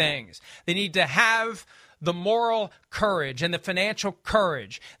 concrete things. They need to have the moral courage and the financial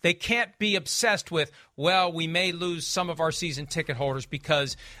courage. They can't be obsessed with, well, we may lose some of our season ticket holders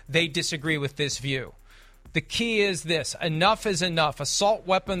because they disagree with this view. The key is this: enough is enough. Assault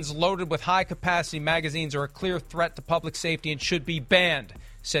weapons loaded with high-capacity magazines are a clear threat to public safety and should be banned,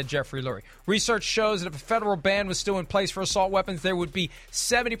 said Jeffrie Lurie. Research shows that if a federal ban was still in place for assault weapons, there would be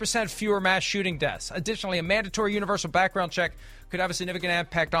 70% fewer mass shooting deaths. Additionally, a mandatory universal background check could have a significant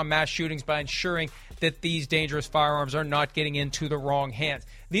impact on mass shootings by ensuring that these dangerous firearms are not getting into the wrong hands.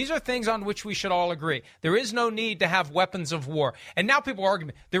 These are things on which we should all agree. There is no need to have weapons of war. And now people argue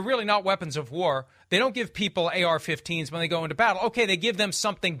they're really not weapons of war. They don't give people AR-15s when they go into battle. Okay, they give them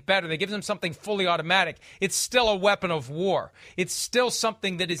something better. They give them something fully automatic. It's still a weapon of war. It's still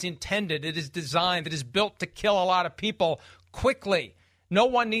something that is intended, it is designed, that is built to kill a lot of people quickly. No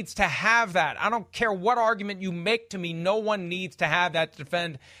one needs to have that. I don't care what argument you make to me. No one needs to have that to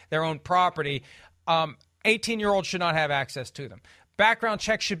defend their own property. 18-year-olds should not have access to them. Background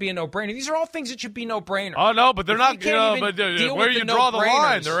checks should be a no-brainer. These are all things that should be no-brainers. Oh, no, but they're not, where do you draw the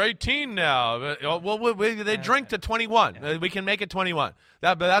line? They're 18 now. Well, they drink to 21. Yeah. We can make it 21.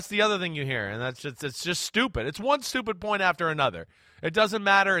 But that's the other thing you hear, and it's just stupid. It's one stupid point after another. It doesn't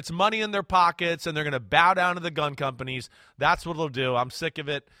matter. It's money in their pockets, and they're going to bow down to the gun companies. That's what it'll do. I'm sick of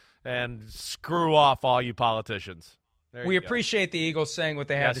it, and screw off all you politicians. We appreciate the Eagles saying what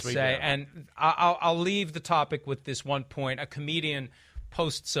they had to say, and I'll leave the topic with this one point. A comedian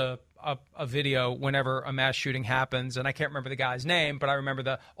posts a video whenever a mass shooting happens, and I can't remember the guy's name, but I remember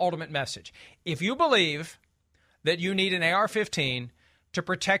the ultimate message. If you believe that you need an AR-15 to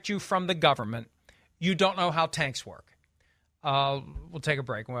protect you from the government, you don't know how tanks work. We'll take a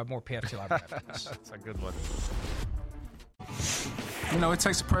break. We'll have more PFT Live Draft. That's a good one. It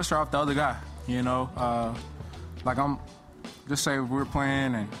takes the pressure off the other guy, Like just say we're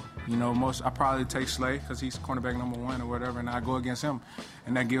playing and, I probably take Slay because he's cornerback number 1 or whatever, and I go against him.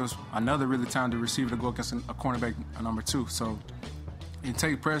 And that gives another really talented receiver to go against a cornerback number 2. So it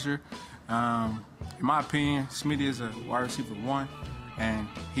takes pressure. In my opinion, Smitty is a wide receiver 1, and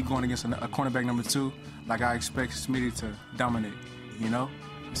he going against a cornerback number 2. Like I expect Smitty to dominate,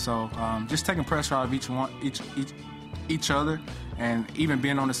 So just taking pressure out of each other, and even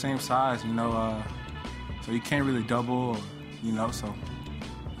being on the same size, So you can't really double, so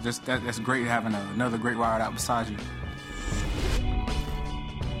just that's great having another great wide out beside you.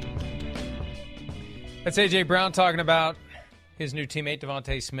 That's A.J. Brown talking about his new teammate,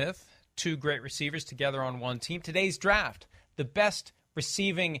 Devontae Smith. 2 great receivers together on one team. Today's draft, the best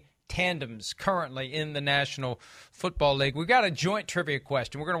receiving tandems currently in the National Football League. We've got a joint trivia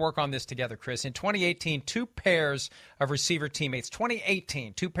question. We're going to work on this together, Chris. In 2018, 2 pairs of receiver teammates.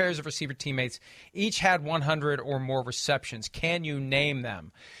 2018, 2 pairs of receiver teammates each had 100 or more receptions. Can you name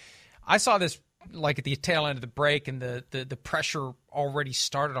them? I saw this like at the tail end of the break, and the pressure already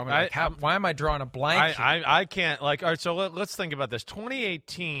started on me. Why am I drawing a blank? I can't. All right, so let's think about this.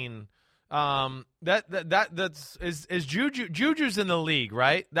 2018. That's Juju's in the league,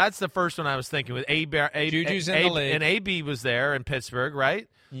 right? That's the first one I was thinking with Juju's in the league, and AB was there in Pittsburgh, right?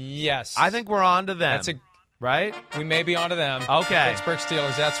 Yes, I think we're on to them. Right? We may be on to them. Okay, Pittsburgh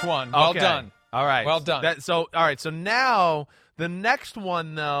Steelers. That's one. Well done. All right, well done. All right. So now the next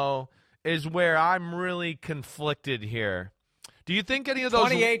one though is where I'm really conflicted here. Do you think any of those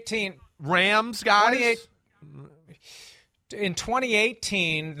 2018 Rams guys? In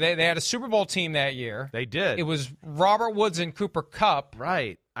 2018, they had a Super Bowl team that year. They did. It was Robert Woods and Cooper Kupp.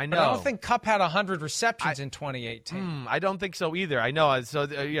 Right. I know. But I don't think Kupp had 100 receptions in 2018. I don't think so either. I know. So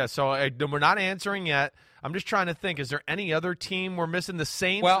we're not answering yet. I'm just trying to think. Is there any other team we're missing? The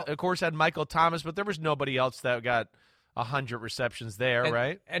Saints, of course, had Michael Thomas, but there was nobody else that got 100 receptions there,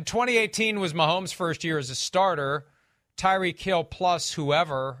 right? And 2018 was Mahomes' first year as a starter. Tyreek Hill plus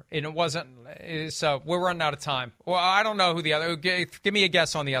whoever, and it wasn't. So we're running out of time. Well, I don't know who the other. Give me a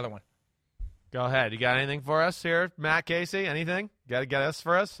guess on the other one. Go ahead. You got anything for us here, Matt Casey? Anything? Got a guess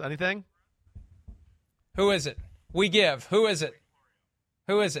for us? Anything? Who is it? We give. Who is it?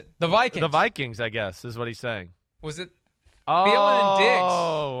 Who is it? The Vikings. The Vikings, I guess, is what he's saying. Was it? Thielen and Diggs.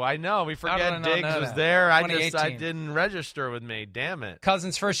 Oh, I know. We forget Diggs was there. I didn't register with me. Damn it.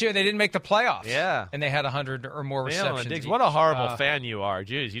 Cousins' first year, they didn't make the playoffs. Yeah. And they had 100 or more receptions. Diggs, what a horrible fan you are.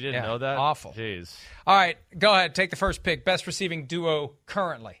 Jeez, you didn't know that? Awful. Jeez. All right, go ahead. Take the first pick. Best receiving duo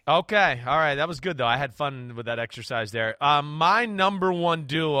currently. Okay. All right. That was good, though. I had fun with that exercise there. My number one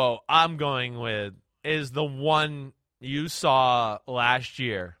duo I'm going with is the one you saw last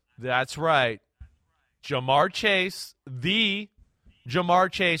year. That's right. Jamar Chase,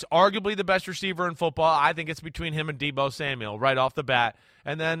 arguably the best receiver in football. I think it's between him and Deebo Samuel right off the bat.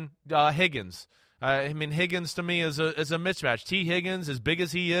 And then Higgins. Higgins to me is a mismatch. T. Higgins, as big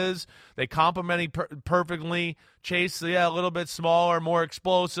as he is, they complement perfectly. Chase, a little bit smaller, more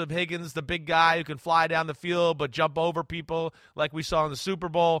explosive. Higgins, the big guy who can fly down the field but jump over people like we saw in the Super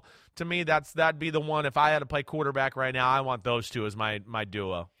Bowl. To me, that'd be the one. If I had to play quarterback right now, I want those two as my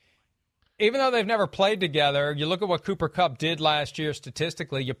duo. Even though they've never played together, you look at what Cooper Kupp did last year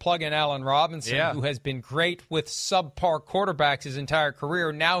statistically. You plug in Allen Robinson, who has been great with subpar quarterbacks his entire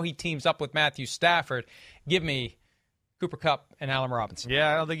career. Now he teams up with Matthew Stafford. Give me Cooper Kupp and Allen Robinson.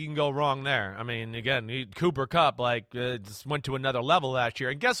 Yeah, I don't think you can go wrong there. Again, Cooper Kupp just went to another level last year.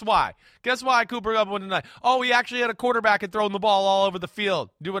 And guess why? Guess why Cooper Kupp went tonight? Oh, he actually had a quarterback and throwing the ball all over the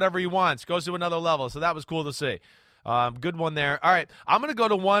field. Do whatever he wants. Goes to another level. So that was cool to see. Good one there. All right, I'm going to go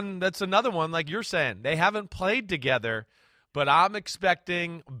to one that's another one like you're saying. They haven't played together, but I'm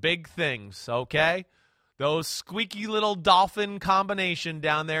expecting big things, okay? Those squeaky little Dolphin combination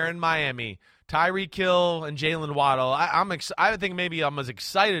down there in Miami. Tyreek Hill and Jalen Waddle. I think maybe I'm as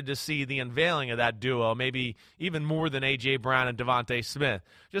excited to see the unveiling of that duo, maybe even more than A.J. Brown and Devontae Smith,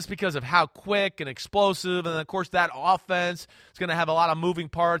 just because of how quick and explosive. And, of course, that offense is going to have a lot of moving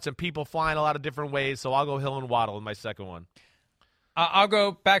parts and people flying a lot of different ways. So I'll go Hill and Waddle in my second one. I'll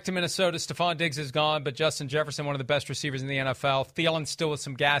go back to Minnesota. Stephon Diggs is gone, but Justin Jefferson, one of the best receivers in the NFL. Thielen still with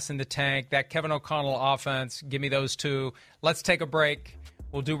some gas in the tank. That Kevin O'Connell offense, give me those two. Let's take a break.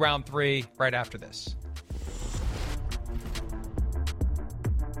 We'll do round 3 right after this.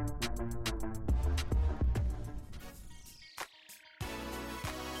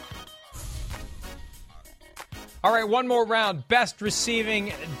 All right, one more round. Best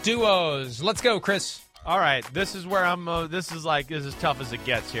receiving duos. Let's go, Chris. All right, this is where this is as tough as it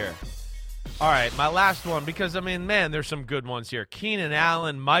gets here. All right, my last one, because, there's some good ones here. Keenan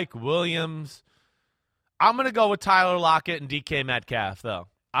Allen, Mike Williams. I'm going to go with Tyler Lockett and DK Metcalf, though.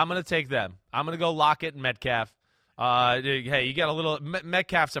 I'm going to take them. I'm going to go Lockett and Metcalf. Hey, you got a little –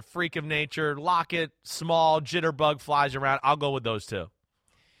 Metcalf's a freak of nature. Lockett, small, jitterbug, flies around. I'll go with those two.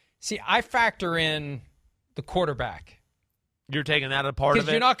 See, I factor in the quarterback. You're taking that a part of it?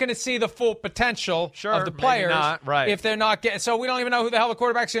 Because you're not going to see the full potential of the players not, right. if they're not getting – so we don't even know who the hell the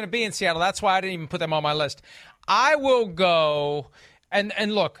quarterback's going to be in Seattle. That's why I didn't even put them on my list. I will go – and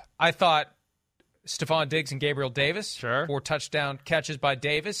look, I thought – Stephon Diggs and Gabriel Davis. Sure. 4 touchdown catches by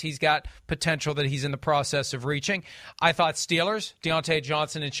Davis. He's got potential that he's in the process of reaching. I thought Steelers, Deontay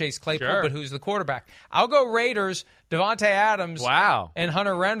Johnson and Chase Claypool, but who's the quarterback? I'll go Raiders, Devontae Adams and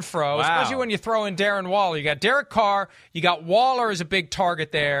Hunter Renfrow, especially when you throw in Darren Waller. You got Derek Carr. You got Waller as a big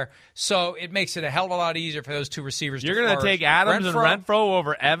target there. So it makes it a hell of a lot easier for those two receivers You're to going to take Adams and Renfrow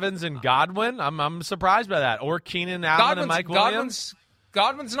over Evans and Godwin? I'm surprised by that. Or Keenan Allen and Mike Williams?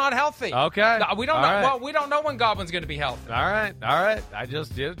 Godwin's not healthy. Okay. We don't know. Right. Well, we don't know when Godwin's going to be healthy. All right. I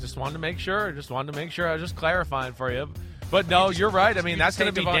just wanted to make sure. I was just clarifying for you. But no, you're right. That's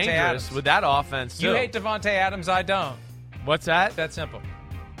going to be dangerous Adams. With that offense, too. You hate Devontae Adams, I don't. What's that? That's simple.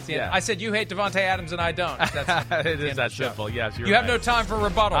 I said you hate Devontae Adams, and I don't. That's it is that simple. Yes, you have no time for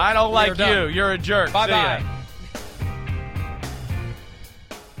rebuttal. I don't like you. You're a jerk. Bye-bye.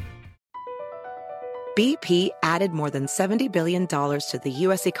 BP added more than $70 billion to the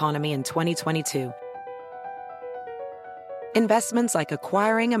U.S. economy in 2022. Investments like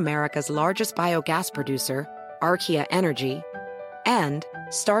acquiring America's largest biogas producer, Archaea Energy, and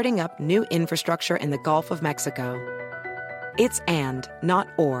starting up new infrastructure in the Gulf of Mexico. It's and, not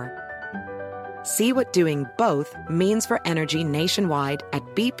or. See what doing both means for energy nationwide at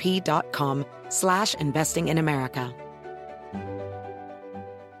bp.com/investing in America.